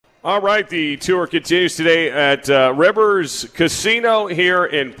All right, the tour continues today at Rivers Casino here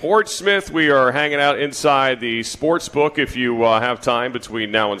in Portsmouth. We are hanging out inside the sports book. If you have time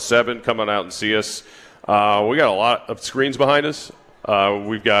between now and 7, come on out and see us. We got a lot of screens behind us.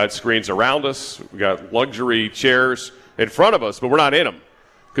 We've got screens around us. We've got luxury chairs in front of us, but we're not in them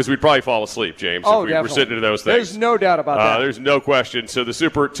because we'd probably fall asleep, James, if we were sitting in those things. There's no doubt about that. There's no question. So the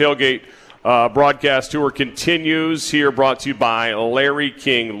Super Tailgate broadcast tour continues here, brought to you by Larry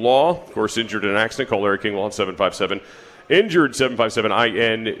King Law. Of course, injured in an accident, call Larry King Law at 757 injured 757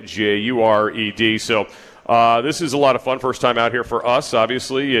 INJURED. So this is a lot of fun. First time out here for us,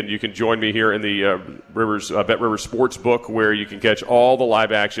 obviously, and you can join me here in the Bet Rivers Sportsbook, where you can catch all the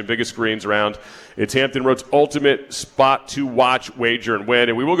live action, biggest screens around. It's Hampton Road's ultimate spot to watch, wager, and win.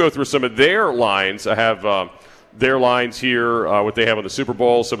 And we will go through some of their lines. I have their lines here, what they have on the Super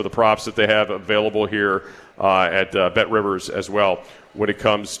Bowl, some of the props that they have available here at Bet Rivers as well when it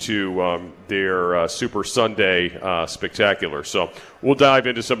comes to their Super Sunday Spectacular. So we'll dive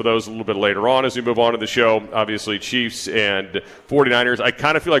into some of those a little bit later on as we move on to the show. Obviously, Chiefs and 49ers. I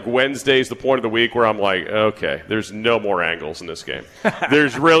kind of feel like Wednesday is the point of the week where I'm like, okay, there's no more angles in this game.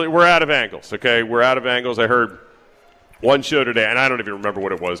 We're out of angles, okay? We're out of angles. I heard one show today, and I don't even remember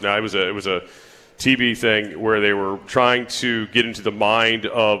what it was now. It was a TV thing where they were trying to get into the mind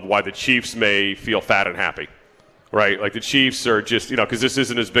of why the Chiefs may feel fat and happy, right? Like the Chiefs are just, because this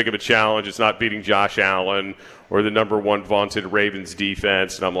isn't as big of a challenge. It's not beating Josh Allen or the number one vaunted Ravens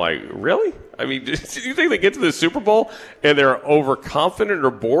defense. And I'm like, really? I mean, do you think they get to the Super Bowl and they're overconfident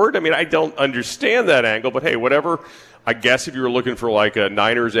or bored? I mean, I don't understand that angle, but hey, whatever. I guess if you were looking for like a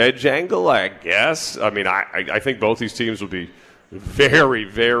Niners edge angle, I guess. I mean, I think both these teams would be very,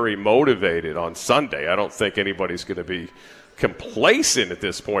 very motivated on Sunday. I don't think anybody's going to be complacent at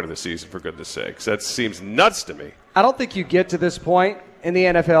this point of the season, for goodness sakes. That seems nuts to me. I don't think you get to this point in the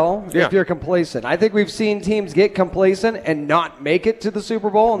NFL if you're complacent. I think we've seen teams get complacent and not make it to the Super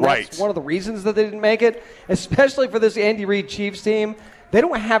Bowl, and that's one of the reasons that they didn't make it, especially for this Andy Reid Chiefs team. They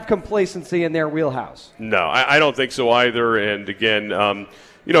don't have complacency in their wheelhouse. No, I don't think so either. And again,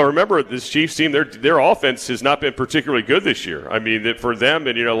 remember this Chiefs team, their offense has not been particularly good this year. I mean, for them,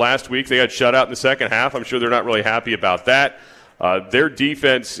 and, last week they got shut out in the second half. I'm sure they're not really happy about that. Their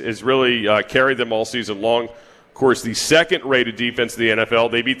defense has really carried them all season long. Of course, the second-rated defense in the NFL.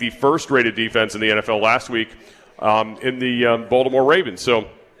 They beat the first-rated defense in the NFL last week in the Baltimore Ravens. So,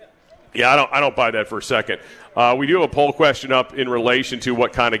 yeah, I don't buy that for a second. We do have a poll question up in relation to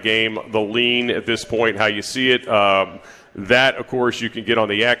what kind of game, the lean at this point, how you see it. That, of course, you can get on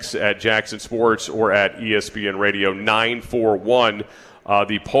the X at Jackson Sports or at ESPN Radio 941.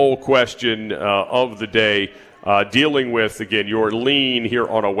 The poll question of the day dealing with, again, your lean here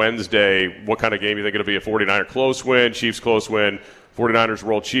on a Wednesday. What kind of game you think it'll be? A 49er close win, Chiefs close win, 49ers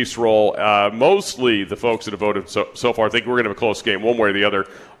roll, Chiefs roll. Mostly the folks that have voted so far think we're going to have a close game one way or the other,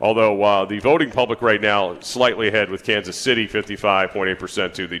 although the voting public right now slightly ahead with Kansas City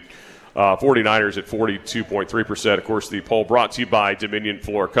 55.8% to the 49ers at 42.3%. Of course, the poll brought to you by Dominion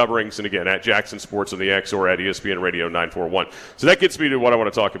Floor Coverings, and again, at Jackson Sports on the X or at ESPN Radio 941. So that gets me to what I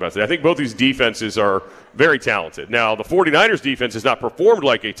want to talk about today. I think both these defenses are very talented. Now, the 49ers defense has not performed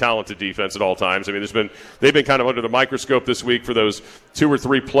like a talented defense at all times. I mean, they've been kind of under the microscope this week for those 2 or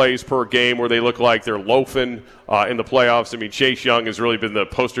 3 plays per game where they look like they're loafing in the playoffs. I mean, Chase Young has really been the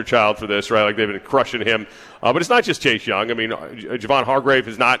poster child for this, right? Like they've been crushing him. But it's not just Chase Young. I mean, Javon Hargrave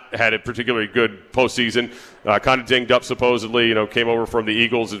has not had a particularly good postseason. Kind of dinged up supposedly. Came over from the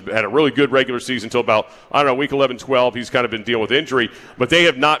Eagles. Had a really good regular season until about, week 11, 12. He's kind of been dealing with injury. But they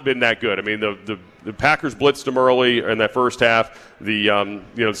have not been that good. I mean, the Packers blitzed them early in that first half.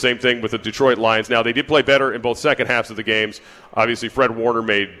 The same thing with the Detroit Lions. Now, they did play better in both second halves of the games. Obviously, Fred Warner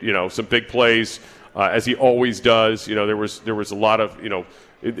made, some big plays, as he always does. There was a lot of,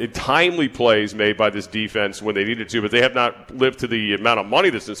 timely plays made by this defense when they needed to, but they have not lived to the amount of money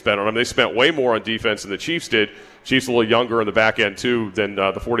that's been spent on them. They spent way more on defense than the Chiefs did. Chiefs a little younger on the back end, too, than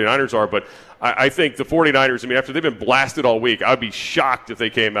the 49ers are. But I think the 49ers, after they've been blasted all week, I'd be shocked if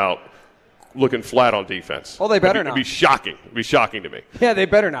they came out looking flat on defense. Well, they better not. It'd be shocking. It'd be shocking to me. Yeah, they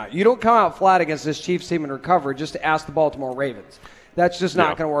better not. You don't come out flat against this Chiefs team in recovery just to ask the Baltimore Ravens. That's just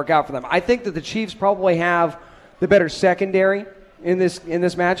not going to work out for them. I think that the Chiefs probably have the better secondary in this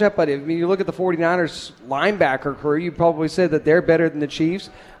matchup, but if you look at the 49ers linebacker crew, you probably say that they're better than the Chiefs.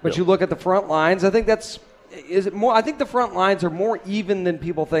 But you look at the front lines, I think I think the front lines are more even than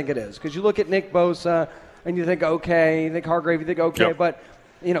people think it is. Because you look at Nick Bosa and you think, okay, you think Hargrave, you think, okay, but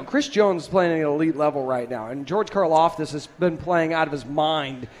Chris Jones is playing at an elite level right now, and George Karlaftis has been playing out of his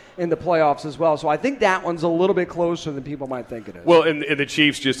mind in the playoffs as well. So I think that one's a little bit closer than people might think it is. Well, and the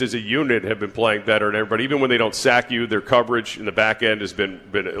Chiefs, just as a unit, have been playing better than everybody. Even when they don't sack you, their coverage in the back end has been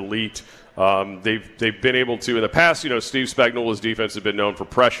elite. They've been able to, in the past, Steve Spagnuolo's defense has been known for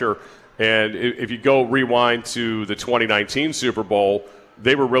pressure. And if you go rewind to the 2019 Super Bowl,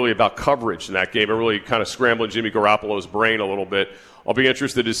 they were really about coverage in that game. It really kind of scrambling Jimmy Garoppolo's brain a little bit. I'll be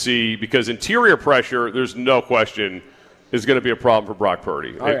interested to see, because interior pressure, there's no question, is going to be a problem for Brock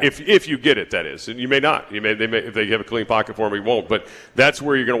Purdy. Oh, yeah. If you get it, that is. And you may not. They may, if they have a clean pocket for him, he won't. But that's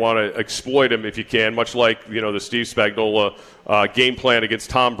where you're going to want to exploit him if you can, much like the Steve Spagnuolo game plan against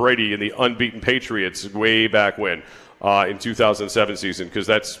Tom Brady and the unbeaten Patriots way back when. In 2007 season, because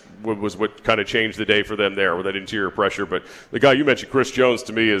that's what kind of changed the day for them there with that interior pressure. But the guy you mentioned, Chris Jones,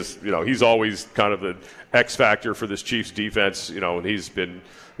 to me is, he's always kind of the X factor for this Chiefs defense. And he's been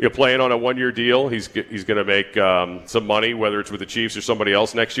playing on a one-year deal. He's going to make some money, whether it's with the Chiefs or somebody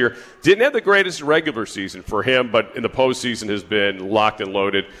else next year. Didn't have the greatest regular season for him, but in the postseason has been locked and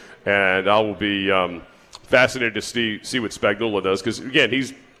loaded. And I will be fascinated to see what Spagnuolo does, because again,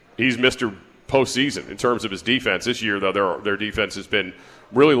 he's Mr. postseason in terms of his defense. This year, though, their defense has been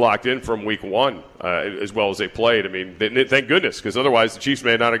really locked in from week one, as well as they played. I mean, thank goodness, because otherwise the Chiefs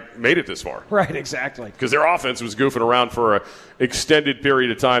may not have made it this far. Right, exactly. Because their offense was goofing around for an extended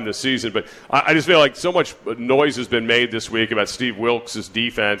period of time this season. But I just feel like so much noise has been made this week about Steve Wilks'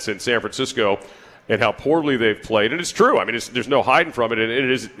 defense in San Francisco and how poorly they've played. And it's true. I mean, there's no hiding from it. And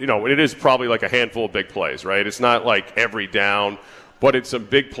it is probably like a handful of big plays, right? It's not like every down, but it's some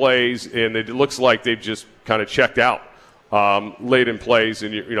big plays, and it looks like they've just kind of checked out late in plays.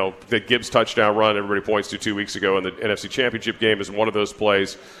 And, the Gibbs touchdown run everybody points to 2 weeks ago in the NFC Championship game is one of those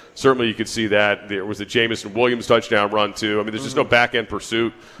plays. Certainly you could see that. There was the Jameson Williams touchdown run, too. I mean, there's just no back-end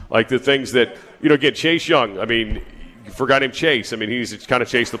pursuit. Like the things that, again, Chase Young, I mean, for a guy named Chase, I mean, he's kind of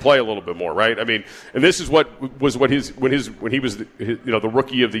chased the play a little bit more, right? I mean, and this is when he was the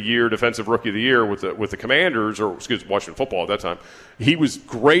rookie of the year, defensive rookie of the year with the Commanders, or Washington Football at that time. He was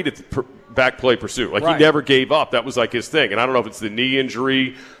great at the back play pursuit. Like, right. He never gave up. That was like his thing. And I don't know if it's the knee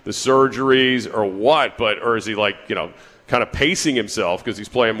injury, the surgeries, or what, or is he like, kind of pacing himself because he's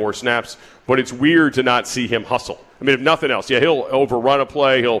playing more snaps. But it's weird to not see him hustle. I mean, if nothing else, he'll overrun a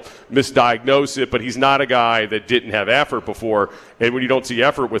play, he'll misdiagnose it, but he's not a guy that didn't have effort before. And when you don't see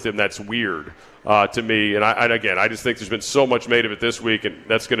effort with him, that's weird to me. And I just think there's been so much made of it this week, and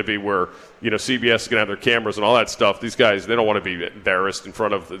that's going to be where CBS is going to have their cameras and all that stuff. These guys, they don't want to be embarrassed in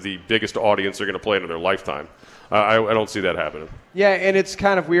front of the biggest audience they're going to play in their lifetime. I don't see that happening. Yeah, and it's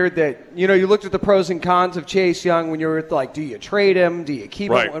kind of weird that, you looked at the pros and cons of Chase Young when you were like, do you trade him? Do you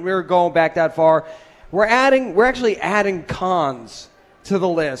keep him? When we were going back that far. We're actually adding cons to the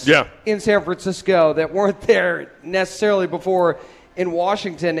list in San Francisco that weren't there necessarily before in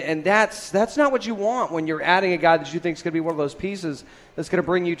Washington, and that's not what you want when you're adding a guy that you think is going to be one of those pieces that's going to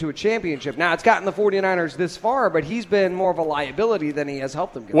bring you to a championship. Now, it's gotten the 49ers this far, but he's been more of a liability than he has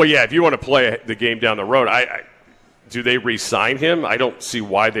helped them get. Well, yeah, if you want to play the game down the road, do they re-sign him? I don't see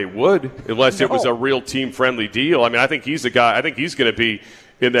why they would, unless it was a real team-friendly deal. I mean, I think he's a guy. I think he's going to be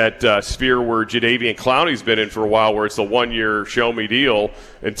in that sphere where Jadeveon Clowney's been in for a while, where it's a one-year show-me deal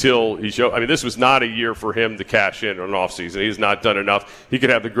until he show. I mean, this was not a year for him to cash in on an offseason. He's not done enough. He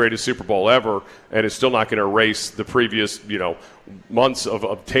could have the greatest Super Bowl ever, and it's still not going to erase the previous, months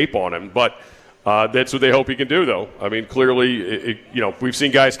of tape on him. But that's what they hope he can do, though. I mean, clearly, we've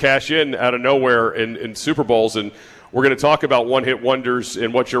seen guys cash in out of nowhere in Super Bowls, and we're going to talk about one-hit wonders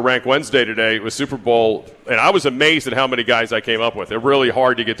in What's Your Rank Wednesday today with Super Bowl. And I was amazed at how many guys I came up with. They're really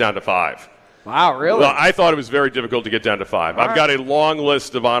hard to get down to 5. Wow, really? Well, I thought it was very difficult to get down to 5. I've got a long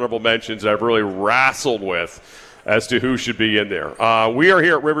list of honorable mentions that I've really wrestled with as to who should be in there. We are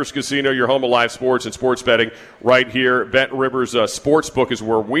here at Rivers Casino, your home of live sports and sports betting right here. Bet Rivers Sportsbook is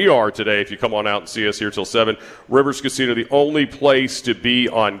where we are today. If you come on out and see us here till 7. Rivers Casino, the only place to be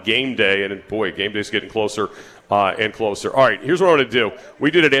on game day. And, boy, game day's getting closer and closer. All right, here's what I want to do.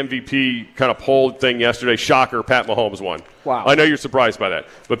 We did an MVP kind of poll thing yesterday. Shocker, Pat Mahomes won. Wow. I know you're surprised by that.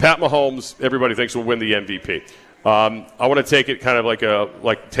 But Pat Mahomes, everybody thinks will win the MVP. I want to take it kind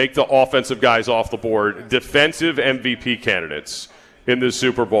of take the offensive guys off the board. Defensive MVP candidates in this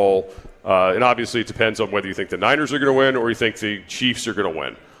Super Bowl. And obviously it depends on whether you think the Niners are going to win or you think the Chiefs are going to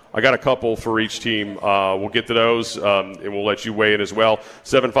win. I got a couple for each team. We'll get to those, and we'll let you weigh in as well.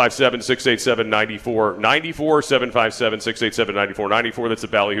 757-687-9494, 757-687-9494. That's the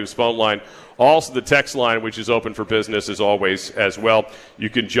Ballyhoo's phone line. Also, the text line, which is open for business as always as well. You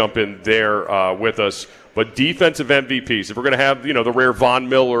can jump in there with us. But defensive MVPs, if we're going to have, the rare Von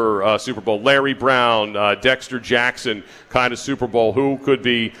Miller Super Bowl, Larry Brown, Dexter Jackson kind of Super Bowl, who could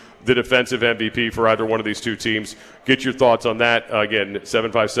be the defensive MVP for either one of these two teams? Get your thoughts on that. Again,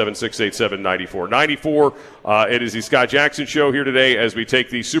 757-687-9494. It is the Scott Jackson Show here today as we take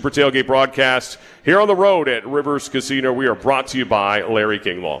the Super Tailgate broadcast here on the road at Rivers Casino. We are brought to you by Larry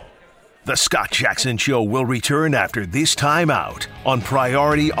King Law. The Scott Jackson Show will return after this timeout on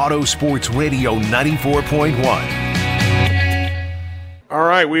Priority Auto Sports Radio 94.1. All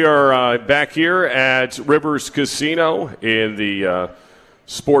right, we are back here at Rivers Casino in the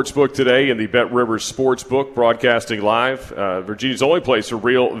Sportsbook today, in the Bet Rivers Sportsbook, broadcasting live. Virginia's only place for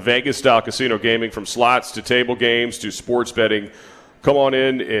real Vegas-style casino gaming, from slots to table games to sports betting. Come on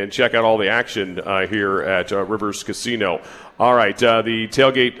in and check out all the action here at Rivers Casino. All right, the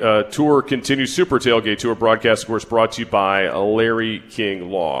Tailgate Tour continues. Super Tailgate Tour broadcast, of course, brought to you by Larry King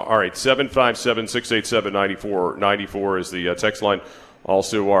Law. All right, 757-687-9494 is the text line.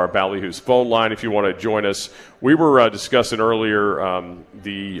 Also, our Ballyhoo's phone line if you want to join us. We were discussing earlier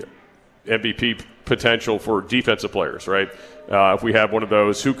the MVP potential for defensive players, right? If we have one of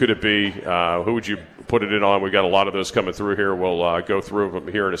those, who could it be? Who would you put it in on? We've got a lot of those coming through here. We'll go through them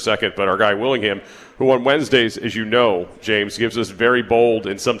here in a second. But our guy Willingham, who on Wednesdays, as you know, James, gives us very bold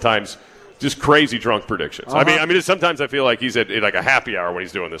and sometimes just crazy drunk predictions. I mean, sometimes I feel like he's at like a happy hour when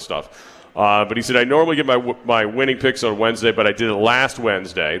he's doing this stuff. But he said, I normally get my winning picks on Wednesday, but I did it last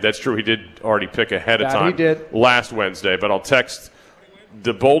Wednesday. That's true. He did already pick ahead of time. He did. Last Wednesday, but I'll text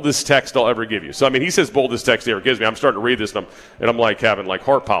the boldest text I'll ever give you. So, I mean, he says boldest text he ever gives me. I'm starting to read this, and I'm like having like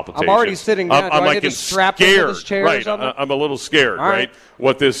heart palpitations. I'm already sitting down. I'm like strapped into this chair right. or something? I'm a little scared, right?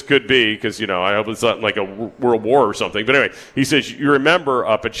 What this could be, because, I hope it's not like a world war or something. But anyway, he says, you remember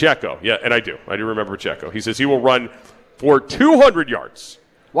Pacheco. Yeah, and I do. I do remember Pacheco. He says he will run for 200 yards.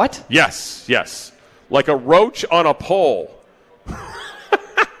 What? Yes. Like a roach on a pole.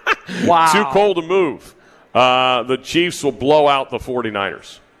 Wow. Too cold to move. The Chiefs will blow out the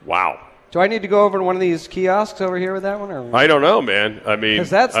 49ers. Wow. Do I need to go over to one of these kiosks over here with that one? Or? I don't know, man. I mean, because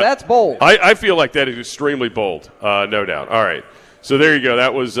that's bold. I feel like that is extremely bold, no doubt. All right. So there you go.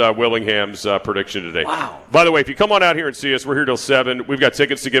 That was Willingham's prediction today. Wow. By the way, if you come on out here and see us, we're here till 7. We've got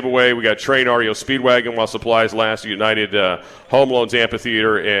tickets to give away. We got Train REO Speedwagon while supplies last, United Home Loans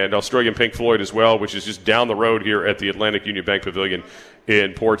Amphitheater, and Australian Pink Floyd as well, which is just down the road here at the Atlantic Union Bank Pavilion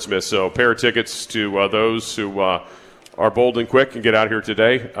in Portsmouth. So a pair of tickets to those who are bold and quick and get out here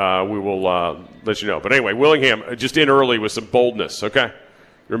today. We will let you know. But anyway, Willingham just in early with some boldness, okay?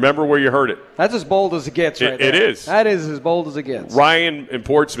 Remember where you heard it. That's as bold as it gets right there. It is. That is as bold as it gets. Ryan in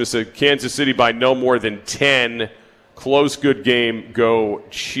Portsmouth said Kansas City by no more than 10. Close, good game. Go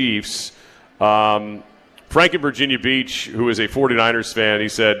Chiefs. Frank in Virginia Beach, who is a 49ers fan, he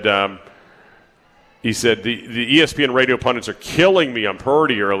said the ESPN radio pundits are killing me on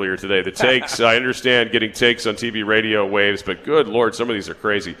Purdy earlier today. The takes, I understand getting takes on TV radio waves, but good Lord, some of these are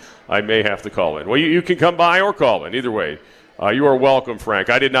crazy. I may have to call in. Well, you can come by or call in. Either way. You are welcome,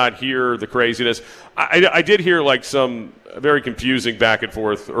 Frank. I did not hear the craziness. I did hear like some very confusing back and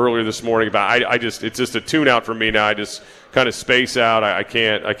forth earlier this morning about. It's just a tune out for me now. I just kind of space out. I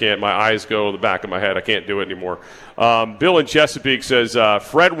can't. My eyes go in the back of my head. I can't do it anymore. Bill in Chesapeake says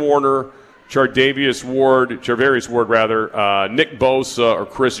Fred Warner, Charvarius Ward, Nick Bosa, or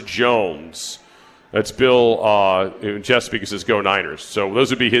Chris Jones. That's Bill in Chesapeake. He says go Niners. So those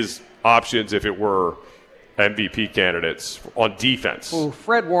would be his options if it were MVP candidates on defense. Well,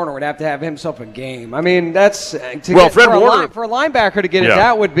 Fred Warner would have to have himself a game. I mean, that's Fred Warner for a linebacker to get it.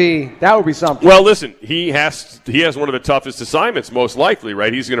 That would be something. Well, listen, he has one of the toughest assignments, most likely,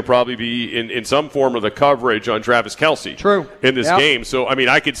 right? He's going to probably be in some form of the coverage on Travis Kelce. True. In this game, so I mean,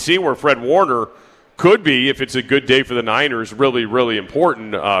 I could see where Fred Warner could be if it's a good day for the Niners. Really, really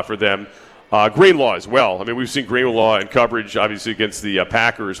important for them. Greenlaw as well. I mean, we've seen Greenlaw in coverage, obviously, against the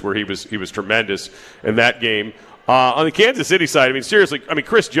Packers, where he was tremendous in that game. On the Kansas City side, I mean, seriously,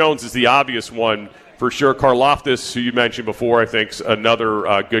 Chris Jones is the obvious one for sure. Karlaftis, who you mentioned before, I think is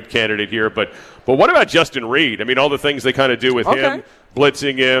another good candidate here. But what about Justin Reed? I mean, all the things they kind of do with him,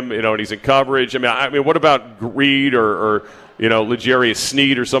 blitzing him, and he's in coverage. I mean, what about Reed or L'Jarius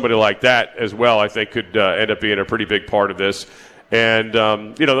Sneed or somebody like that as well? I think could end up being a pretty big part of this. And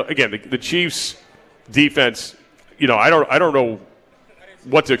again, the Chiefs' defense. I don't know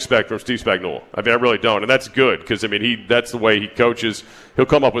what to expect from Steve Spagnuolo. I mean, I really don't, and that's good because, I mean, that's the way he coaches. He'll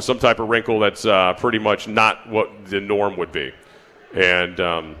come up with some type of wrinkle that's pretty much not what the norm would be. And,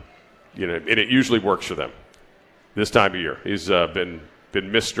 and it usually works for them this time of year. He's been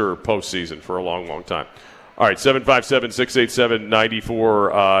Mr. Postseason for a long, long time. All right,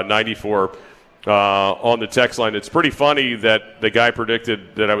 757-687-9494 on the text line. It's pretty funny that the guy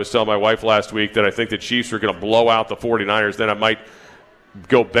predicted that I was telling my wife last week that I think the Chiefs are going to blow out the 49ers. Then I might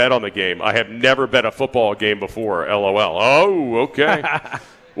go bet on the game. I have never bet a football game before, LOL. Oh, okay.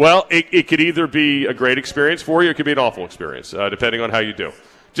 Well, it could either be a great experience for you or it could be an awful experience, depending on how you do.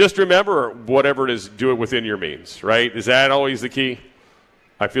 Just remember, whatever it is, do it within your means, right? Is that always the key?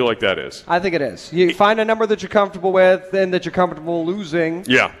 I feel like that is. I think it is. You find a number that you're comfortable with and that you're comfortable losing.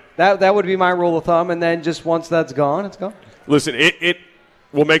 Yeah. That would be my rule of thumb, and then just once that's gone, it's gone. Listen, it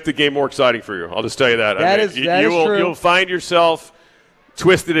will make the game more exciting for you. I'll just tell you that. That is true. You'll find yourself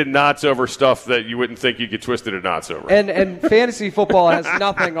twisted in knots over stuff that you wouldn't think you'd get twisted in knots over. And fantasy football has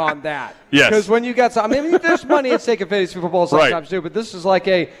nothing on that. Yes. Because when you got some, I mean, there's money at stake in fantasy football sometimes too, but this is like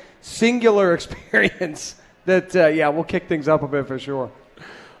a singular experience that, will kick things up a bit for sure.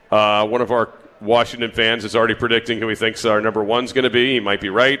 One of our Washington fans is already predicting who he thinks our number one's going to be. He might be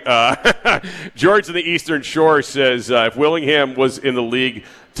right. George in the Eastern Shore says if Willingham was in the league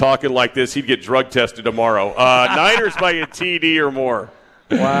talking like this, he'd get drug tested tomorrow. Niners by a TD or more.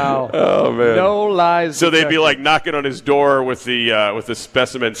 Wow. Oh, man. No lies. So they'd be like knocking on his door with the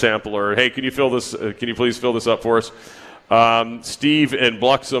specimen sampler. Hey, can you please fill this up for us? Steve in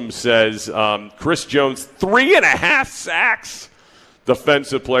Bluxom says Chris Jones, 3.5 sacks.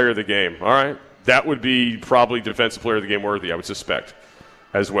 Defensive player of the game. All right. That would be probably defensive player of the game worthy, I would suspect,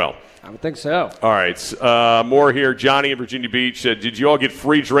 as well. I would think so. All right. More here. Johnny in Virginia Beach said, did you all get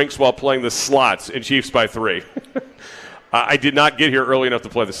free drinks while playing the slots in Chiefs by 3? I did not get here early enough to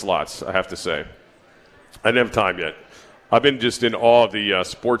play the slots, I have to say. I didn't have time yet. I've been just in awe of the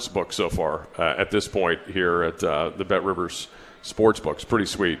sports book so far at this point here at the Bet Rivers sports book. It's pretty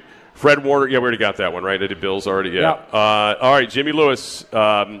sweet. Fred Warner, we already got that one, right? I did Bills already, yeah. Yep. All right, Jimmy Lewis,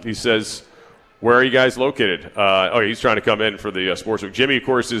 he says, where are you guys located? He's trying to come in for the sports book. Jimmy, of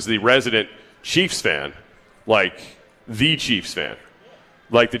course, is the resident Chiefs fan, like the Chiefs fan.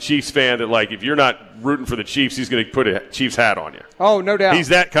 Like the Chiefs fan that, like, if you're not rooting for the Chiefs, he's going to put a Chiefs hat on you. Oh, no doubt. He's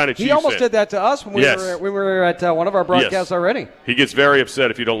that kind of Chiefs fan. He almost did that to us when we were at one of our broadcasts already. He gets very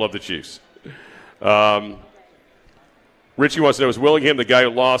upset if you don't love the Chiefs. Richie wants to know, is Willingham the guy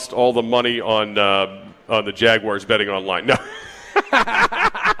who lost all the money on the Jaguars betting online? No.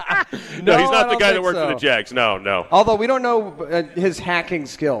 No, he's not the guy that worked for the Jags. No. Although we don't know his hacking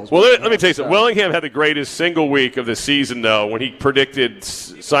skills. Well, let me tell you something. Willingham had the greatest single week of the season, though, when he predicted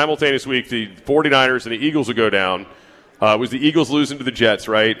simultaneous week the 49ers and the Eagles would go down. It was the Eagles losing to the Jets,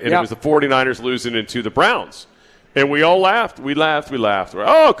 right? And It was the 49ers losing into the Browns. And we all laughed. We laughed.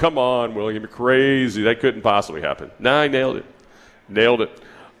 Oh, come on, William, you're crazy. That couldn't possibly happen. I nailed it.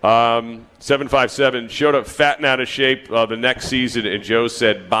 757 showed up fat and out of shape the next season, and Joe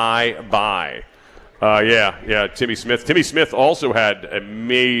said bye. Timmy Smith. Timmy Smith also had a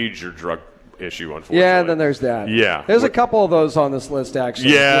major drug issue, unfortunately. Yeah, then there's that. Yeah. There's a couple of those on this list,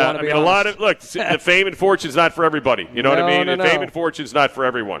 actually. Yeah, I mean, a lot of – look, the fame and fortune's not for everybody. You know what I mean? No. Fame and fortune's not for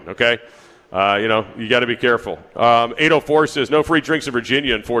everyone, okay? You got to be careful. 804 says, no free drinks in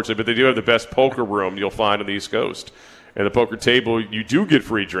Virginia, unfortunately, but they do have the best poker room you'll find on the East Coast. And the poker table, you do get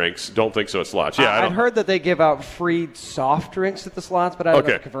free drinks. Don't think so at slots. Yeah, I've heard that they give out free soft drinks at the slots, but I don't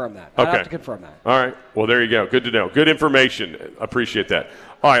have to confirm that. I have to confirm that. All right. Well, there you go. Good to know. Good information. Appreciate that.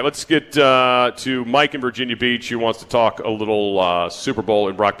 All right, let's get to Mike in Virginia Beach, who wants to talk a little Super Bowl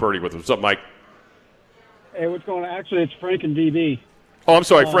and Brock Purdy with us. What's up, Mike? Hey, what's going on? Actually, it's Frank and DB. Oh, I'm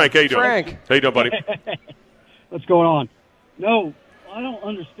sorry, Frank. How you doing? Frank. How you doing, buddy? What's going on? No, I don't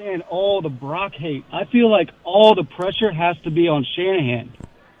understand all the Brock hate. I feel like all the pressure has to be on Shanahan.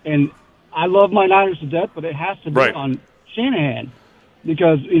 And I love my Niners to death, but it has to be on Shanahan.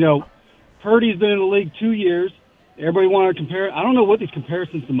 Because, Purdy's been in the league 2 years. Everybody wanted to compare. I don't know what these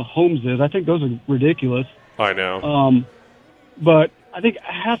comparisons to Mahomes is. I think those are ridiculous. I know. But I think it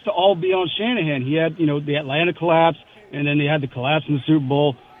has to all be on Shanahan. He had, the Atlanta collapse, and then they had the collapse in the Super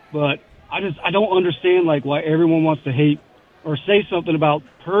Bowl. But I don't understand, why everyone wants to hate or say something about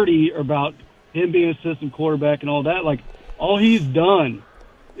Purdy or about him being a system quarterback and all that. All he's done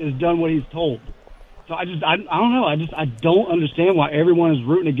is done what he's told. So I don't know. I don't understand why everyone is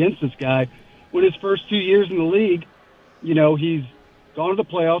rooting against this guy when his first 2 years in the league, he's gone to the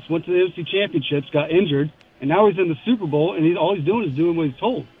playoffs, went to the NFC Championships, got injured, and now he's in the Super Bowl, and all he's doing is doing what he's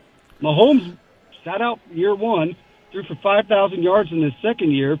told. Mahomes sat out year one, threw for 5,000 yards in his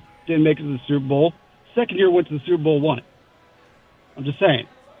second year, didn't make it to the Super Bowl. Second year went to the Super Bowl, won it. I'm just saying.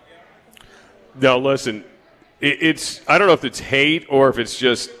 No, listen, it's I don't know if it's hate or if it's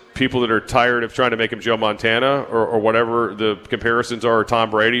just people that are tired of trying to make him Joe Montana or whatever the comparisons are, or Tom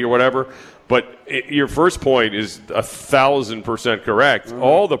Brady or whatever. But your first point is 1,000% correct. Mm-hmm.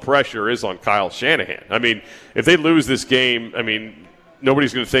 All the pressure is on Kyle Shanahan. I mean, if they lose this game, I mean,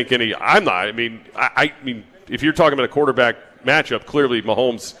 nobody's going to think any. I'm not. I mean, I mean, if you're talking about a quarterback matchup, clearly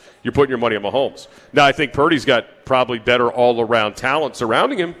Mahomes, you're putting your money on Mahomes. Now, I think Purdy's got probably better all-around talent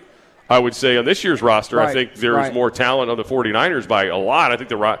surrounding him. I would say on this year's roster, I think there's more talent on the 49ers by a lot. I think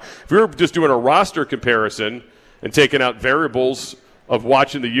if we were just doing a roster comparison and taking out variables of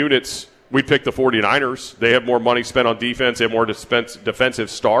watching the units, we'd pick the 49ers. They have more money spent on defense. They have more defensive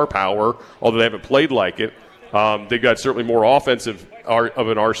star power, although they haven't played like it. They've got certainly more offensive of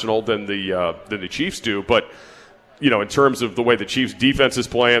an arsenal than the Chiefs do. But, you know, in terms of the way the Chiefs' defense is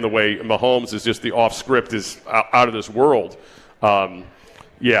playing, the way Mahomes is just the off-script is out of this world.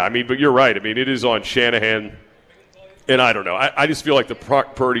 Yeah, I mean, but you're right. I mean, it is on Shanahan, and I don't know. I just feel like the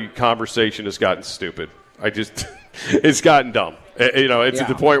Purdy conversation has gotten stupid. It's gotten dumb. You know, it's at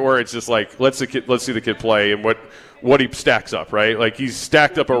the point where it's just like, let's see the kid play and what he stacks up, right? Like, he's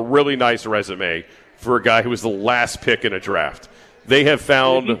stacked up a really nice resume for a guy who was the last pick in a draft. They have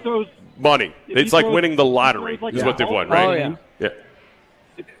found money. It's like winning the lottery is what they've won, right? Oh, yeah.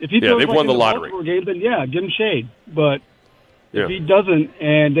 If he they've won the lottery. Game, then give him shade. But if he doesn't,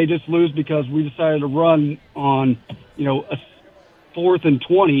 and they just lose because we decided to run on, you know, a 4th and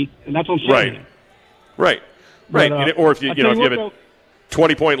 20, and that's on Shanahan. Right. But, or if you have a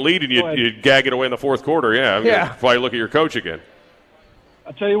 20-point lead and you gag it away in the fourth quarter, probably look at your coach again.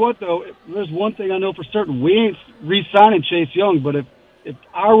 I tell you what, though, there's one thing I know for certain: we ain't re-signing Chase Young. But if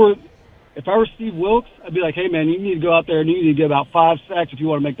I were Steve Wilks, I'd be like, hey man, you need to go out there and you need to get about 5 sacks if you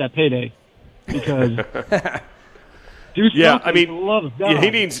want to make that payday, because. I mean,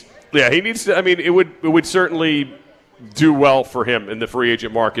 he needs to. I mean, it would certainly do well for him in the free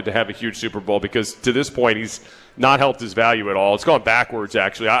agent market to have a huge Super Bowl, because to this point he's not helped his value at all. It's gone backwards,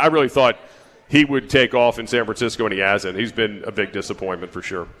 actually. I really thought he would take off in San Francisco, and he hasn't. He's been a big disappointment for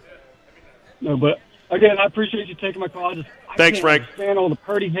sure. No, but again, I appreciate you taking my call. Thanks, Frank. I can't stand all the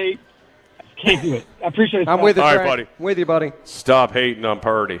Purdy hate. I can't do it. I appreciate it. I'm with you, all Frank. right, buddy. With you, buddy. Stop hating on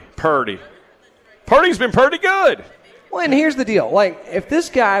Purdy. Purdy's been pretty good. Well, and here's the deal. Like, if this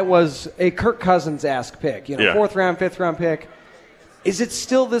guy was a Kirk Cousins-esque pick, 4th round, 5th round pick, is it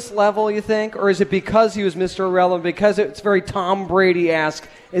still this level, you think? Or is it because he was Mr. Irrelevant, because it's very Tom Brady-esque,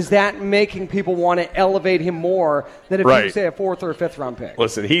 is that making people want to elevate him more than if you say a 4th or a 5th round pick?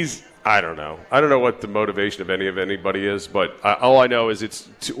 Listen, I don't know. I don't know what the motivation of anybody is, but all I know is it's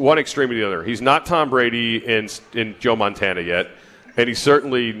one extreme or the other. He's not Tom Brady in Joe Montana yet, and he's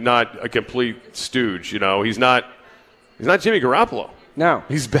certainly not a complete stooge. You know, he's not Jimmy Garoppolo. No.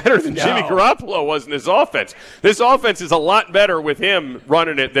 He's better than Jimmy Garoppolo was in this offense. This offense is a lot better with him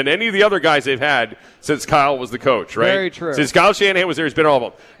running it than any of the other guys they've had since Kyle was the coach, right? Very true. Since Kyle Shanahan was there, he's been all of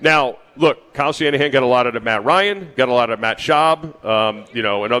them. Now, look, Kyle Shanahan got a lot out of Matt Ryan, got a lot out of Matt Schaub,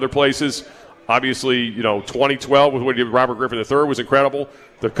 and other places. Obviously, 2012 with what he did with Robert Griffin III was incredible.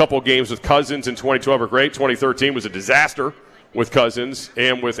 The couple of games with Cousins in 2012 were great. 2013 was a disaster with Cousins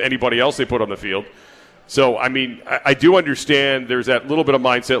and with anybody else they put on the field. So, I mean, I do understand there's that little bit of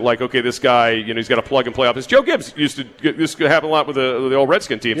mindset like, okay, this guy, he's got to plug and play off. This Joe Gibbs this could happen a lot with the old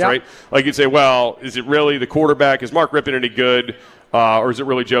Redskin teams, right? Like you'd say, well, is it really the quarterback? Is Mark Rippon any good? Or is it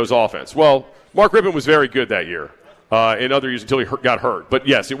really Joe's offense? Well, Mark Rippon was very good that year in other years until he got hurt. But,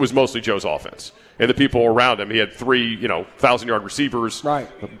 yes, it was mostly Joe's offense. And the people around him, he had 3, 1,000-yard receivers,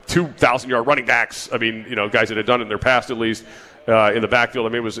 2,000-yard running backs. I mean, guys that had done it in their past at least. In the backfield. I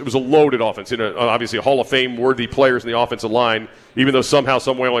mean, it was a loaded offense. Obviously, a Hall of Fame-worthy players in the offensive line, even though somehow,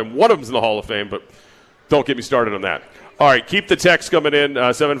 some way, only one of them's in the Hall of Fame. But don't get me started on that. All right, keep the text coming in,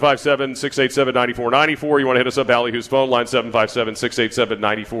 757-687-9494. You want to hit us up, Ballyhoo's phone line,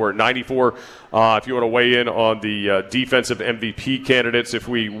 757-687-9494. If you want to weigh in on the defensive MVP candidates, if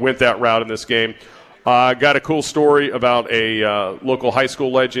we went that route in this game. Got a cool story about a local high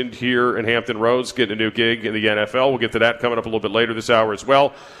school legend here in Hampton Roads getting a new gig in the NFL. We'll get to that coming up a little bit later this hour as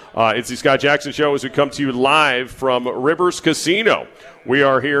well. It's the Scott Jackson Show as we come to you live from Rivers Casino. We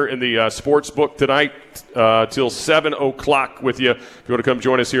are here in the sports book tonight till 7 o'clock with you. If you want to come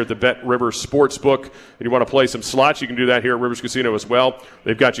join us here at the Bet Rivers Sportsbook and you want to play some slots, you can do that here at Rivers Casino as well.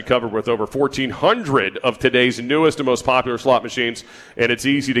 They've got you covered with over 1,400 of today's newest and most popular slot machines, and it's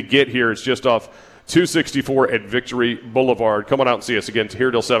easy to get here. It's just off 264 at Victory Boulevard. Come on out and see us again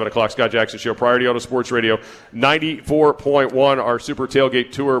here till 7 o'clock. Scott Jackson Show, Priority Auto Sports Radio, 94.1. Our Super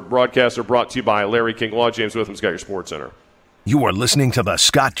Tailgate Tour broadcasts are brought to you by Larry King Law. James Witham's got your Sports Center. You are listening to The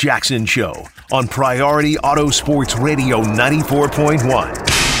Scott Jackson Show on Priority Auto Sports Radio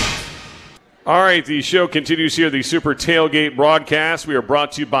 94.1. All right, the show continues here, the Super Tailgate broadcast. We are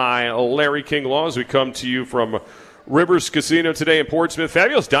brought to you by Larry King Law as we come to you from Rivers Casino today in Portsmouth.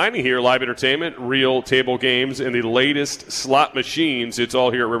 Fabulous dining here, live entertainment, real table games, and the latest slot machines. It's all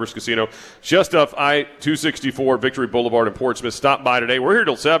here at Rivers Casino, just off I-264, Victory Boulevard in Portsmouth. Stop by today. We're here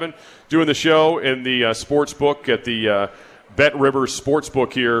till 7 doing the show in the sports book at the Bet Rivers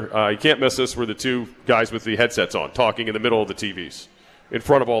Sportsbook here. You can't miss us. We're the two guys with the headsets on talking in the middle of the TVs. In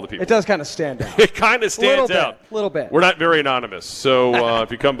front of all the people. It does kind of stand out. It kind of stands out. A little bit. We're not very anonymous. So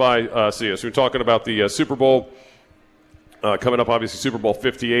if you come by, see us. We're talking about the Super Bowl coming up, obviously, Super Bowl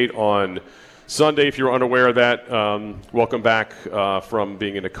 58 on Sunday. If you're unaware of that, welcome back from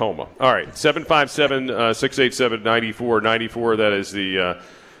being in a coma. All right, 757-687-9494. That is the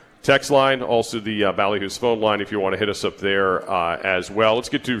text line. Also the Ballyhoo's phone line if you want to hit us up there as well. Let's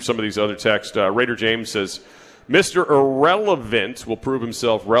get to some of these other texts. Raider James says, Mr. Irrelevant will prove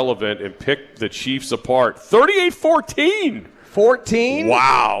himself relevant and pick the Chiefs apart. 38-14. 14?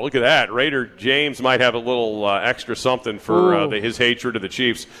 Wow, look at that. Raider James might have a little extra something for his hatred of the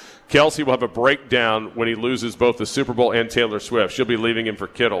Chiefs. Kelsey will have a breakdown when he loses both the Super Bowl and Taylor Swift. She'll be leaving him for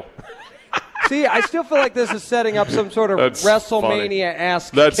Kittle. See, I still feel like this is setting up some sort of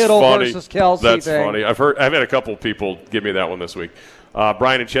WrestleMania-esque That's Kittle funny. versus Kelsey That's thing. funny. I've had a couple people give me that one this week.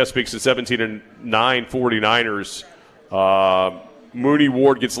 Brian in Chesapeake says 17-9 49ers. Mooney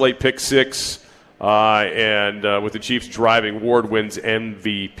Ward gets late pick 6. And with the Chiefs driving, Ward wins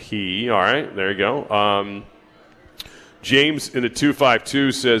MVP. All right, there you go. James in the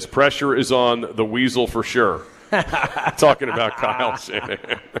 252 says pressure is on the Weasel for sure. Talking about Kyle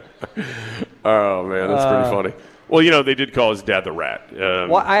Shanahan. Oh, man, that's pretty funny. Well, they did call his dad the Rat. He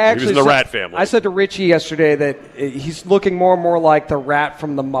was in the Rat family. I said to Richie yesterday that he's looking more and more like the Rat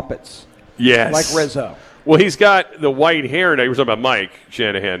from the Muppets. Yes. Like Rizzo. Well, he's got the white hair now. We're talking about Mike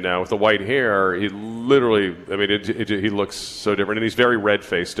Shanahan now with the white hair. He literally, he looks so different, and he's very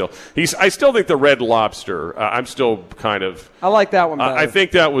red-faced still. I still think the Red Lobster, I'm still kind of. I like that one better. I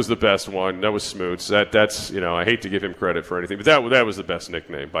think that was the best one. That was Smoots. That's I hate to give him credit for anything, but that was the best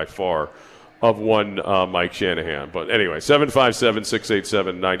nickname by far of one Mike Shanahan. But anyway,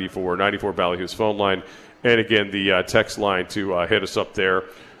 757-687-9494, Ballyhoo's phone line. And again, the text line to hit us up there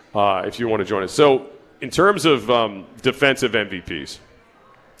if you want to join us. So in terms of defensive MVPs,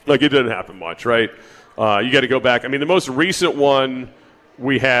 it didn't happen much, right? You got to go back. The most recent one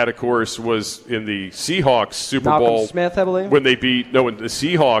we had, of course, was in the Seahawks Super Bowl. Malcolm Smith, I believe? When the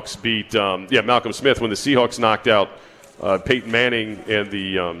Seahawks beat Malcolm Smith, when the Seahawks knocked out Peyton Manning and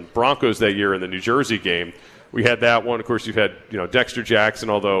the Broncos that year in the New Jersey game. We had that one. Of course, you've had Dexter Jackson,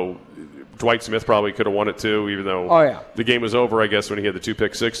 although Dwight Smith probably could have won it too, even though the game was over, I guess, when he had the 2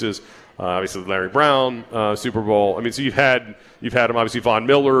 pick sixes. Obviously, Larry Brown, Super Bowl. So you've had him. Obviously, Von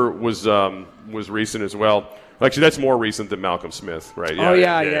Miller was recent as well. Actually, that's more recent than Malcolm Smith, right?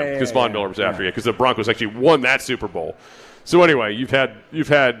 Yeah. Because Von Miller was after because the Broncos actually won that Super Bowl. So anyway, you've had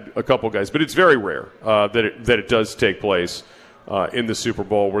a couple guys, but it's very rare that it does take place in the Super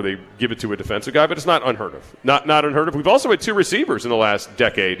Bowl where they give it to a defensive guy, but it's not unheard of. Not unheard of. We've also had 2 receivers in the last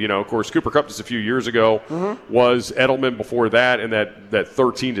decade. Of course, Cooper Kupp just a few years ago was Edelman before that, and that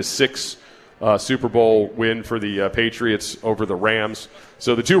 13-6 Super Bowl win for the Patriots over the Rams.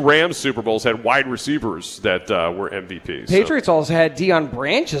 So the 2 Rams Super Bowls had wide receivers that were MVPs. Patriots also had Deion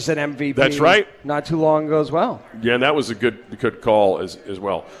Branch as an MVP. That's right. Not too long ago as well. Yeah, and that was a good call as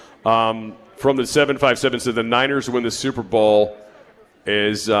well. From the 757 said the Niners win the Super Bowl.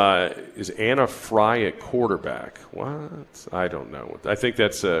 Is Anna Fry at quarterback? What? I don't know. I think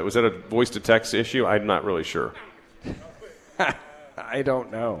that's was that a voice to text issue? I'm not really sure. I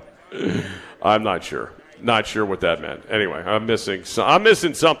don't know. I'm not sure. Not sure what that meant. Anyway, I'm missing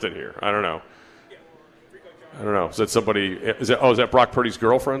something here. I don't know. Is that somebody? Is that Brock Purdy's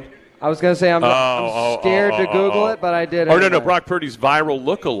girlfriend? I was going to say I'm scared to Google it, but I did. Oh, no, Brock Purdy's viral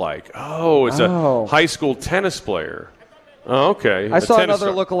lookalike. Oh, it's a high school tennis player. Oh, okay. I saw another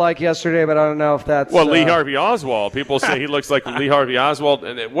lookalike yesterday, but I don't know if that's... Well, Lee Harvey Oswald. People say he looks like Lee Harvey Oswald.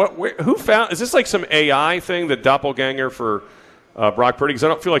 And who found... Is this like some AI thing, the doppelganger for Brock Purdy? Because I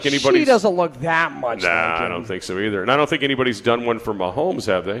don't feel like anybody... She doesn't look that much like him. I don't think so either. And I don't think anybody's done one for Mahomes,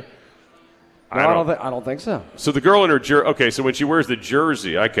 have they? I don't think so. So the girl in her jersey. Okay, so when she wears the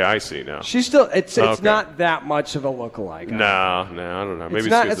jersey, okay, I see now. She's still. It's not that much of a lookalike. No, I don't know. Maybe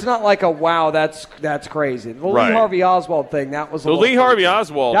it's not like a wow. That's crazy. The right. Lee Harvey Oswald thing. That was. The Lee Harvey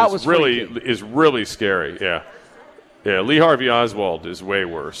Oswald is freaky. really scary. Yeah. Yeah, Lee Harvey Oswald is way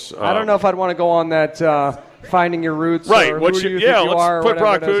worse. I don't know if I'd want to go on that finding your roots. Right. Or let's put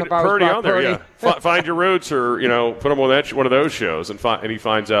Brock Purdy on there. Yeah. Find your roots, or put him on one of those shows, and he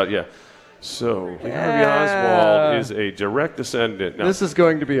finds out. Yeah. So Lee Harvey Oswald is a direct descendant. No. This is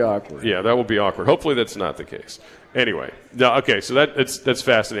going to be awkward. Yeah, that will be awkward. Hopefully, that's not the case. Anyway, no. Okay, so that's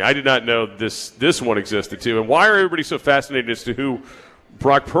fascinating. I did not know this one existed too. And why are everybody so fascinated as to who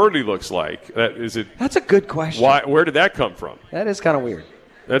Brock Purdy looks like? That's a good question. Where did that come from? That is kind of weird.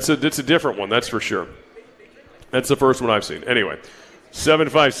 It's a different one, that's for sure. That's the first one I've seen. Anyway,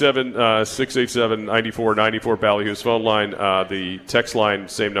 757-687-9494, Ballyhoo's phone line. The text line,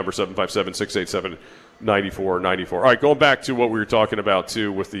 same number, 757-687-9494. All right, going back to what we were talking about,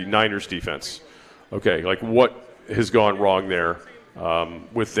 too, with the Niners defense. Okay, like what has gone wrong there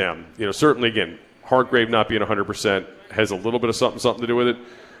with them? Certainly, again, Hargrave not being 100% has a little bit of something to do with it,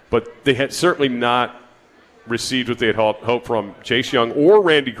 but they had certainly not received what they had hoped from Chase Young or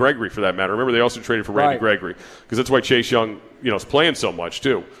Randy Gregory, for that matter. Remember, they also traded for Randy Gregory because that's why Chase Young, is playing so much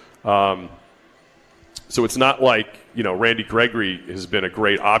too. So it's not like Randy Gregory has been a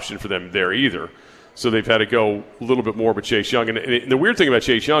great option for them there either. So they've had to go a little bit more with Chase Young. And the weird thing about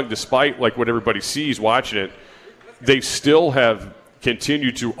Chase Young, despite like what everybody sees watching it, they still have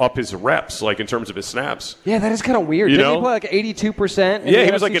continued to up his reps, like in terms of his snaps. Yeah, that is kind of weird. Didn't he play like 82%? Yeah,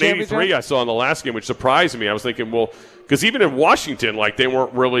 he was like at 83 I saw in the last game, which surprised me. I was thinking, well, because even in Washington, like they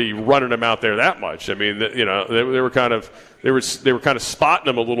weren't really running him out there that much. I mean, they were kind of spotting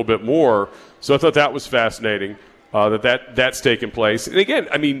him a little bit more. So I thought that was fascinating that's taken place. And again,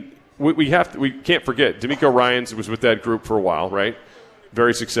 I mean, we can't forget D'Amico Ryans was with that group for a while, right?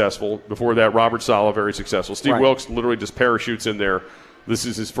 Very successful. Before that, Robert Saleh, very successful. Steve Wilkes literally just parachutes in there. This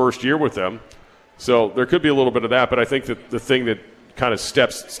is his first year with them. So there could be a little bit of that, but I think that the thing that kind of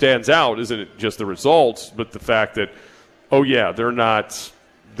stands out isn't just the results, but the fact that, they're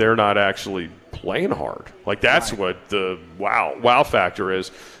not actually playing hard. Like that's what the wow factor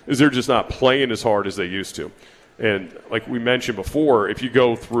is they're just not playing as hard as they used to. And like we mentioned before, if you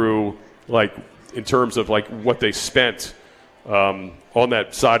go through like in terms of like what they spent on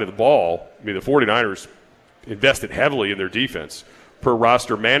that side of the ball, I mean, the 49ers invested heavily in their defense. Per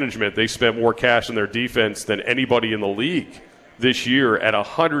roster management, they spent more cash on their defense than anybody in the league this year at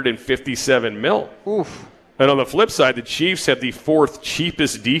 $157 million. Oof. And on the flip side, the Chiefs had the fourth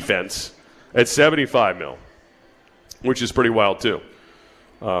cheapest defense at $75 million, which is pretty wild too,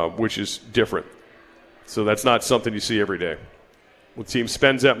 which is different. So that's not something you see every day. The team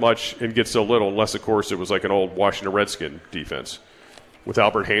spends that much and gets so little, unless, of course, it was like an old Washington Redskin defense with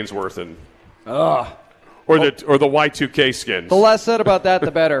Albert Hainsworth and or the Y2K Skins. The less said about that, the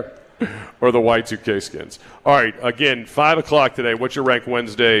better. Or the Y2K Skins. All right, again, 5 o'clock today. What's your rank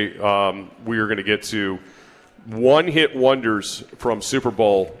Wednesday? We are going to get to one-hit wonders from Super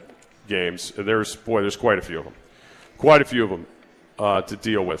Bowl games. And there's quite a few of them. Quite a few of them. To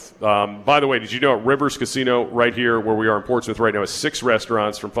deal with. By the way, did you know at Rivers Casino right here where we are in Portsmouth right now has 6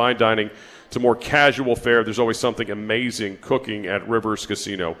 restaurants from fine dining to more casual fare. There's always something amazing cooking at Rivers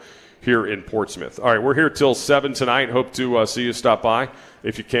Casino here in Portsmouth. All right, we're here till 7 tonight. Hope to see you stop by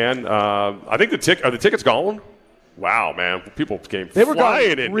if you can. I think are the tickets gone? Wow, man. People came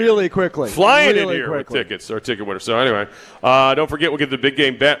flying in really quickly. Flying in here with tickets, our ticket winners. So anyway, don't forget we'll get the big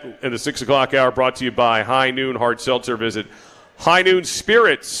game bet in the 6 o'clock hour brought to you by High Noon Hard Seltzer. Visit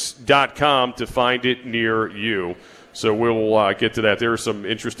highnoonspirits.com to find it near you. So we'll get to that. There are some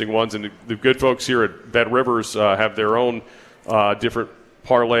interesting ones, and the good folks here at Bet Rivers have their own different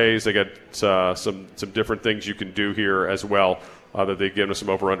parlays. They got some different things you can do here as well that they've given us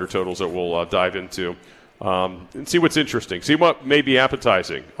some over-under totals that we'll dive into and see what's interesting. See what may be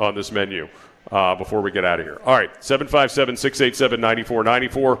appetizing on this menu before we get out of here. All right,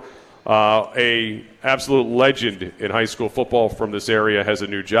 757-687-9494. A absolute legend in high school football from this area has a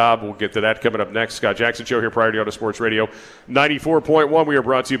new job. We'll get to that coming up next. Scott Jackson Show here, Priority Auto Sports Radio 94.1. We are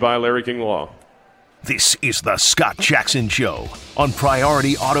brought to you by Larry King Law. This is the Scott Jackson Show on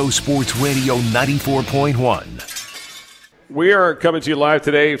Priority Auto Sports Radio 94.1. We are coming to you live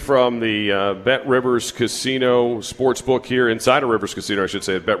today from the Bet Rivers Casino Sportsbook here, inside of Rivers Casino, I should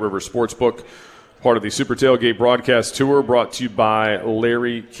say, at Bet Rivers Sportsbook. Part of the Super Tailgate broadcast tour brought to you by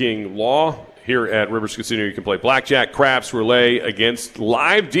Larry King Law. Here at Rivers Casino, you can play blackjack, craps, roulette against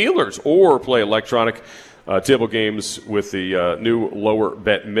live dealers or play electronic table games with the new lower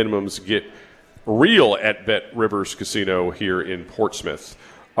bet minimums. Get real at Bet Rivers Casino here in Portsmouth.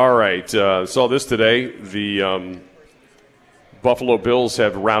 All right, saw this today. The Buffalo Bills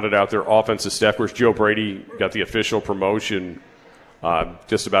have rounded out their offensive staff. Of course, Joe Brady got the official promotion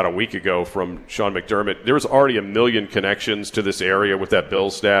just about a week ago from Sean McDermott. There was already a million connections to this area with that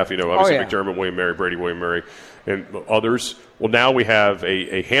Bills staff. Obviously McDermott, William Mary, Brady, William Mary, and others. Well, now we have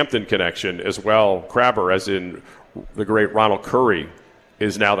a Hampton connection as well. Crabber, as in the great Ronald Curry,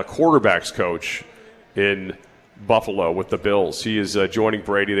 is now the quarterbacks coach in Buffalo with the Bills. He is joining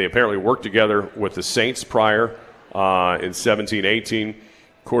Brady. They apparently worked together with the Saints prior in 17-18.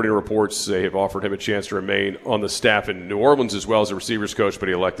 According to reports, they have offered him a chance to remain on the staff in New Orleans as well as a receivers coach, but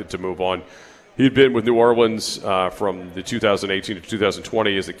he elected to move on. He'd been with New Orleans from the 2018 to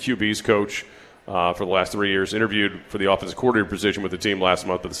 2020 as the QB's coach for the last 3 years. Interviewed for the offensive coordinator position with the team last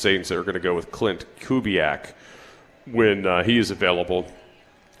month, but the Saints are going to go with Clint Kubiak when he is available,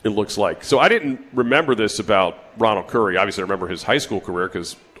 it looks like. So I didn't remember this about Ronald Curry. Obviously, I remember his high school career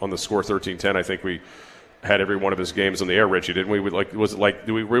because on the score 13-10, I think we had every one of his games on the air, Richie, didn't we? We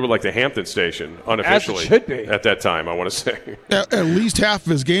were like the Hampton station unofficially. As it should be. At that time, I want to say. At least half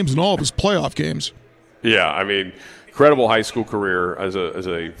of his games and all of his playoff games. Yeah, I mean, incredible high school career as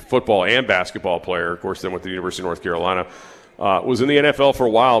a football and basketball player. Of course, then went to the University of North Carolina. Was in the NFL for a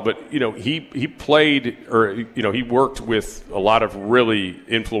while, but he played, or he worked with a lot of really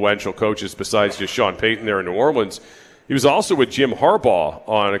influential coaches besides just Sean Payton there in New Orleans. He was also with Jim Harbaugh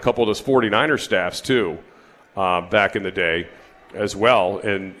on a couple of those 49er staffs too, back in the day as well.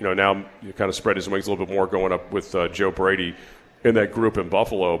 And now you kind of spread his wings a little bit more, going up with Joe Brady in that group in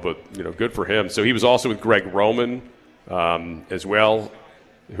Buffalo. But good for him. So he was also with Greg Roman as well,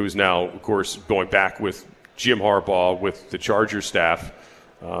 who's now, of course, going back with Jim Harbaugh with the Chargers staff.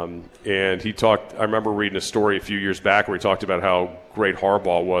 And he talked, I remember reading a story a few years back where he talked about how great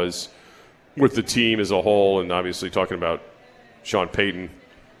Harbaugh was with the team as a whole, and obviously talking about Sean Payton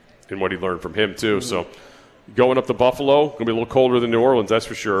and what he learned from him too. So going up to Buffalo, going to be a little colder than New Orleans, that's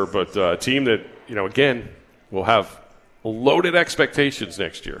for sure, but a team that, again, will have loaded expectations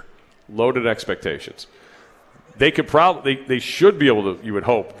next year. Loaded expectations. They should be able to, you would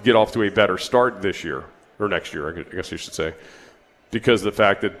hope, get off to a better start this year. Or next year, I guess you should say, because of the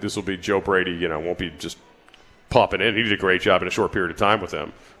fact that this will be Joe Brady, won't be just popping in. He did a great job in a short period of time with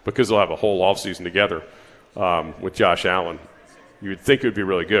them, because they'll have a whole offseason together with Josh Allen. You would think it would be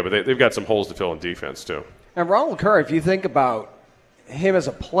really good, but they've got some holes to fill in defense too. And Ronald Curry, if you think about him as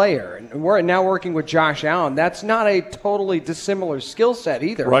a player, and we're now working with Josh Allen, that's not a totally dissimilar skill set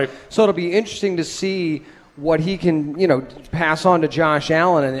either. Right. So it'll be interesting to see what he can, pass on to Josh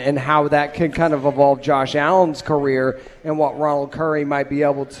Allen and how that can kind of evolve Josh Allen's career and what Ronald Curry might be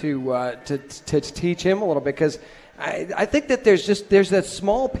able to teach him a little bit. Because I think that there's that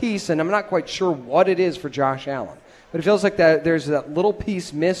small piece, and I'm not quite sure what it is for Josh Allen, but it feels like that there's that little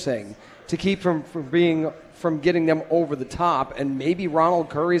piece missing to keep from getting them over the top, and maybe Ronald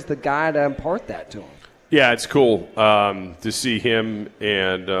Curry's the guy to impart that to him. Yeah, it's cool to see him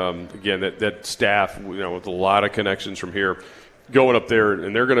and, again, that staff, with a lot of connections from here going up there.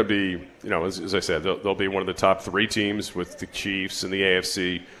 And they're going to be, as I said, they'll be one of the top 3 teams with the Chiefs and the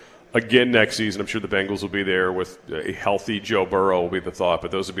AFC again next season. I'm sure the Bengals will be there with a healthy Joe Burrow will be the thought.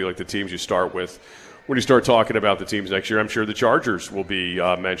 But those will be like the teams you start with when you start talking about the teams next year. I'm sure the Chargers will be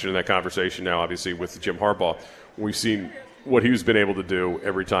mentioned in that conversation now, obviously, with Jim Harbaugh. We've seen what he's been able to do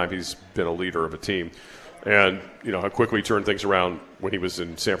every time he's been a leader of a team. And, how quickly he turned things around when he was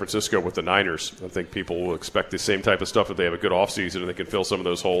in San Francisco with the Niners. I think people will expect the same type of stuff if they have a good offseason and they can fill some of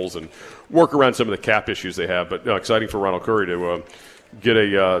those holes and work around some of the cap issues they have. But exciting for Ronald Curry to get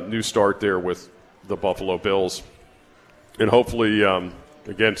a new start there with the Buffalo Bills. And hopefully,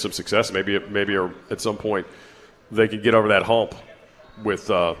 again, some success. Maybe at some point they can get over that hump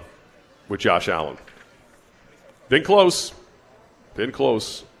with Josh Allen. Been close. I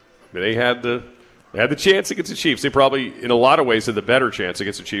mean, they had the chance against the Chiefs. They probably, in a lot of ways, had the better chance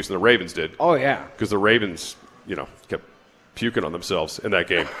against the Chiefs than the Ravens did. Oh, yeah. Because the Ravens, kept puking on themselves in that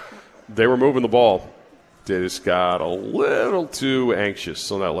game. They were moving the ball. They just got a little too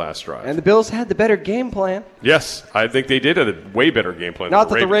anxious on that last drive. And the Bills had the better game plan. Yes, I think they did have a way better game plan. Not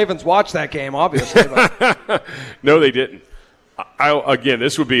that the Ravens watched that game, obviously. But. No, they didn't. Again,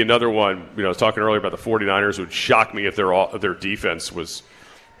 this would be another one. I was talking earlier about the 49ers. It would shock me if their defense was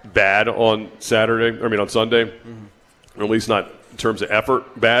bad on Sunday. Mm-hmm. Or at least not in terms of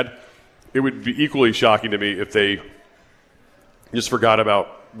effort bad. It would be equally shocking to me if they just forgot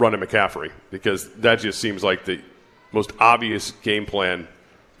about running McCaffrey, because that just seems like the most obvious game plan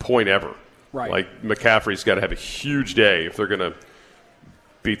point ever. Right. Like, McCaffrey's got to have a huge day if they're going to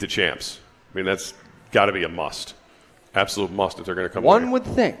beat the champs. I mean, that's got to be a must. Absolute must if they're going to come One here. would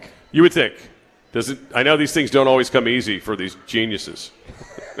think. You would think. I know these things don't always come easy for these geniuses.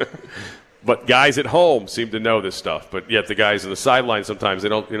 But guys at home seem to know this stuff. But yet the guys on the sideline sometimes,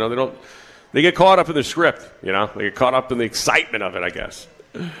 they get caught up in the script, They get caught up in the excitement of it, I guess.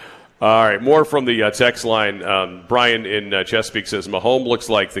 All right, more from the text line. Brian in Chesapeake says, Mahomes looks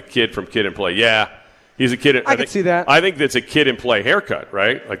like the kid from Kid and Play. Yeah, he's a kid. I can see that. I think that's a Kid and Play haircut,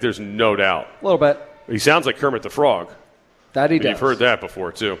 right? Like there's no doubt. A little bit. He sounds like Kermit the Frog. That he does. You've heard that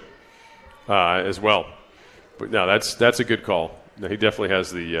before, too, as well. But no, that's a good call. No, he definitely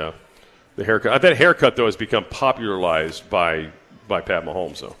has the haircut. That haircut, though, has become popularized by Pat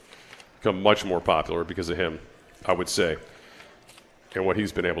Mahomes, though. Become much more popular because of him, I would say, and what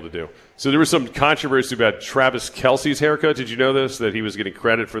he's been able to do. So there was some controversy about Travis Kelce's haircut. Did you know this? That he was getting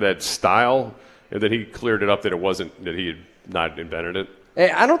credit for that style, and that he cleared it up that it wasn't, that he had not invented it.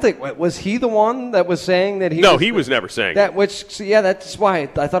 I don't think, was he the one that was saying that he? No, he was never saying that. That's why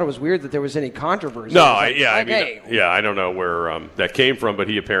I thought it was weird that there was any controversy. No, I don't know where that came from, but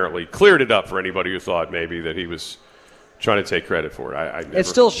he apparently cleared it up for anybody who thought maybe that he was trying to take credit for it. It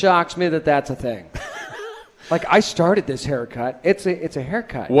still shocks me that that's a thing. Like, I started this haircut. It's a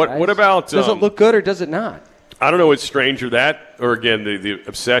haircut. What about? Does it look good or does it not? I don't know. What's stranger, that or again the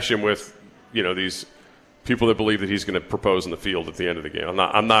obsession with these people that believe that he's going to propose in the field at the end of the game.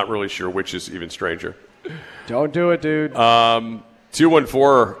 I'm not really sure which is even stranger. Don't do it, dude.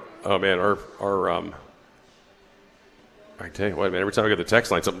 214. Oh man, I tell you what, man. Every time I get the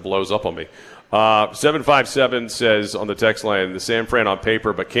text line, something blows up on me. 757 says on the text line, the San Fran on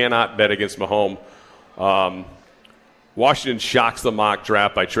paper, but cannot bet against Mahomes. Washington shocks the mock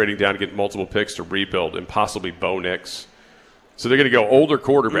draft by trading down to get multiple picks to rebuild and possibly Bo Nix. So they're going to go older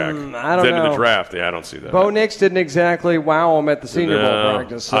quarterback than to the draft. Yeah, I don't see that. Bo Nix didn't exactly wow him at the Senior Bowl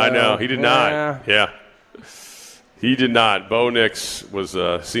practice. So, I know. He did not. Yeah. He did not. Bo Nix was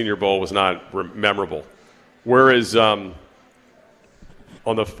Senior Bowl was not memorable. Whereas on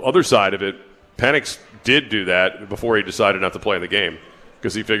the other side of it, Penix did do that before he decided not to play in the game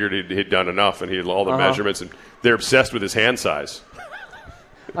because he figured he'd done enough and he had all the measurements, and they're obsessed with his hand size.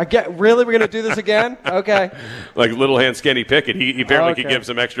 Really? We're going to do this again? Okay. Like little hand Kenny Pickett. He apparently could give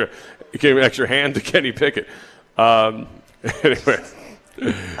some extra hand to Kenny Pickett. Anyway,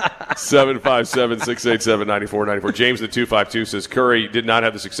 757-687-9494. James in the 252 says Curry did not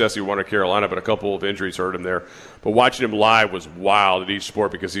have the success he wanted at Carolina, but a couple of injuries hurt him there. But watching him live was wild at each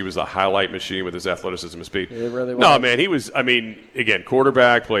sport because he was a highlight machine with his athleticism and speed. It really was. No, man, he was, again,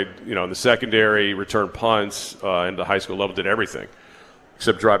 quarterback, played, in the secondary, returned punts, in the high school level, did everything.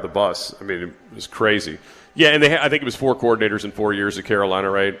 Except drive the bus. It was crazy. Yeah, and I think it was 4 coordinators in 4 years at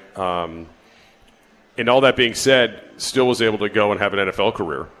Carolina, right? And all that being said, still was able to go and have an NFL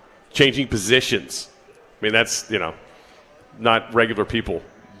career, changing positions. That's, not regular people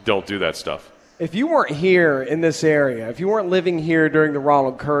don't do that stuff. If you weren't here in this area, if you weren't living here during the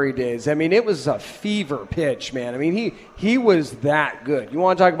Ronald Curry days, it was a fever pitch, man. He was that good. You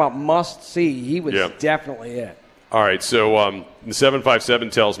want to talk about must see? He was definitely it. All right, so the 757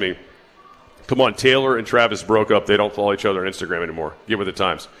 tells me, come on, Taylor and Travis broke up. They don't follow each other on Instagram anymore. Get with the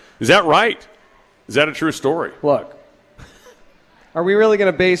times. Is that right? Is that a true story? Look, are we really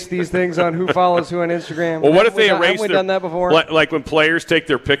going to base these things on who follows who on Instagram? Well, what if they erase Haven't we done that before? Like when players take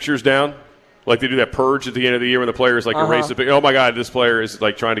their pictures down? Like they do that purge at the end of the year when the players erase the picture. Oh, my God, this player is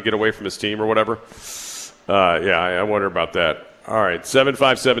trying to get away from his team or whatever. I wonder about that. All right,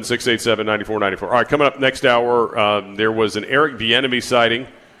 757-687-9494. All right, coming up next hour, there was an Eric Bieniemy sighting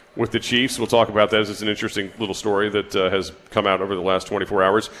with the Chiefs. We'll talk about that. It's an interesting little story that has come out over the last 24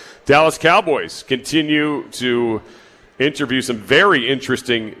 hours. Dallas Cowboys continue to interview some very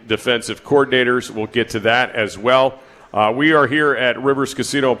interesting defensive coordinators. We'll get to that as well. We are here at Rivers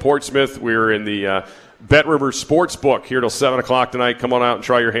Casino in Portsmouth. We're in the Bet Rivers Sportsbook here till 7 o'clock tonight. Come on out and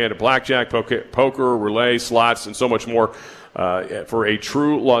try your hand at blackjack, poker, roulette, slots, and so much more. For a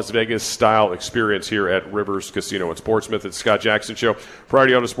true Las Vegas-style experience here at Rivers Casino in Portsmouth. It's Scott Jackson Show,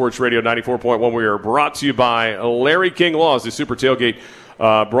 Priority Auto Sports Radio 94.1. We are brought to you by Larry King Laws. The Super Tailgate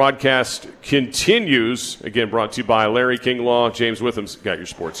broadcast continues. Again, brought to you by Larry King Law. James Witham's got your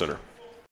Sports Center.